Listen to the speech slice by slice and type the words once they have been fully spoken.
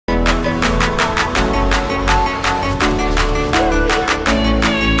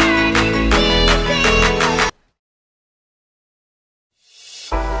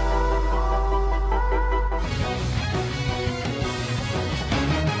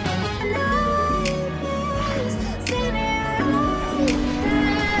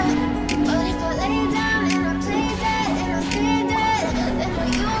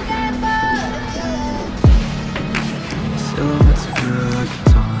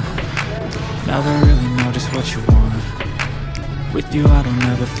Never really know just what you want. With you I don't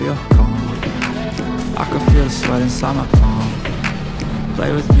ever feel calm. I can feel the sweat inside my palm.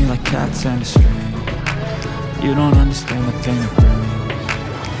 Play with me like cats and a string. You don't understand the pain it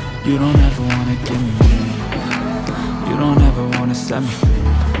brings. You don't ever wanna give me wings. You don't ever wanna set me free.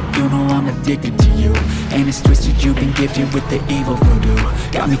 You know I'm addicted to you, and it's twisted, you've been gifted with the evil voodoo.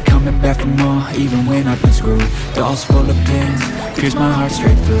 Got me coming back for more, even when I've been screwed. Dolls full of pins, pierce my heart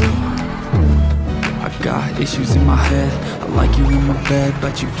straight through. I got issues in my head, I like you in my bed,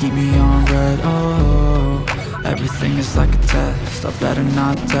 but you keep me on red. Oh, everything is like a test, I better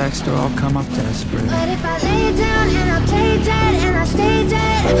not text or I'll come off desperate. But if I lay down and I play dead and I stay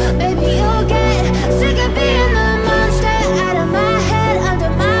dead, baby you'll get sick of being the monster out of my head, under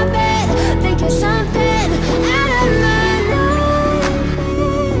my bed, thinking something out of my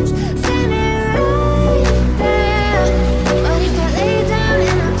nose, send it right there. But if I lay down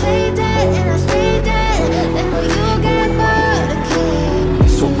and I play dead and I stay dead, then will you get bored again?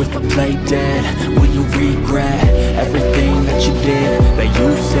 So if I play dead, will you regret everything that you did, that you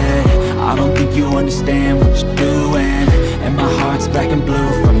said? I don't think you understand what you're doing, and my heart's black and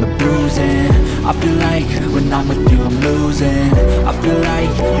blue from the bruising. I feel like when I'm with you I'm losing. I feel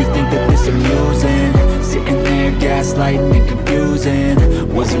like you think that this amusing, sitting there gaslighting and confusing.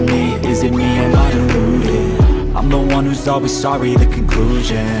 Was it me? Is it me? Am I deluded? I'm the one who's always sorry, the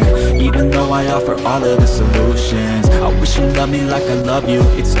conclusion. Even though I offer all of the solutions, I wish you loved me like I love you,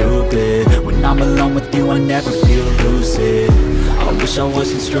 it's stupid. When I'm alone with you I never feel lucid. I wish I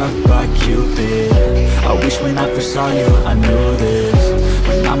wasn't struck by Cupid. I wish when I first saw you I knew this.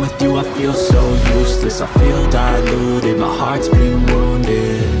 When I'm with you I feel so useless, I feel diluted, my heart's been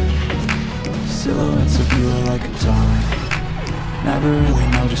wounded. Silhouettes of you are like a taunt. Never really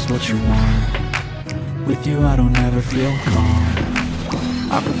know just what you want. With you I don't ever feel calm.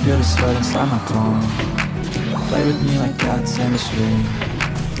 I can feel the sweat inside my palm. Play with me like cats and a string.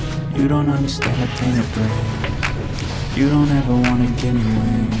 You don't understand the pain it brings. You don't ever wanna give me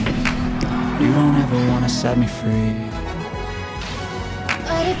wings. You don't ever wanna set me free.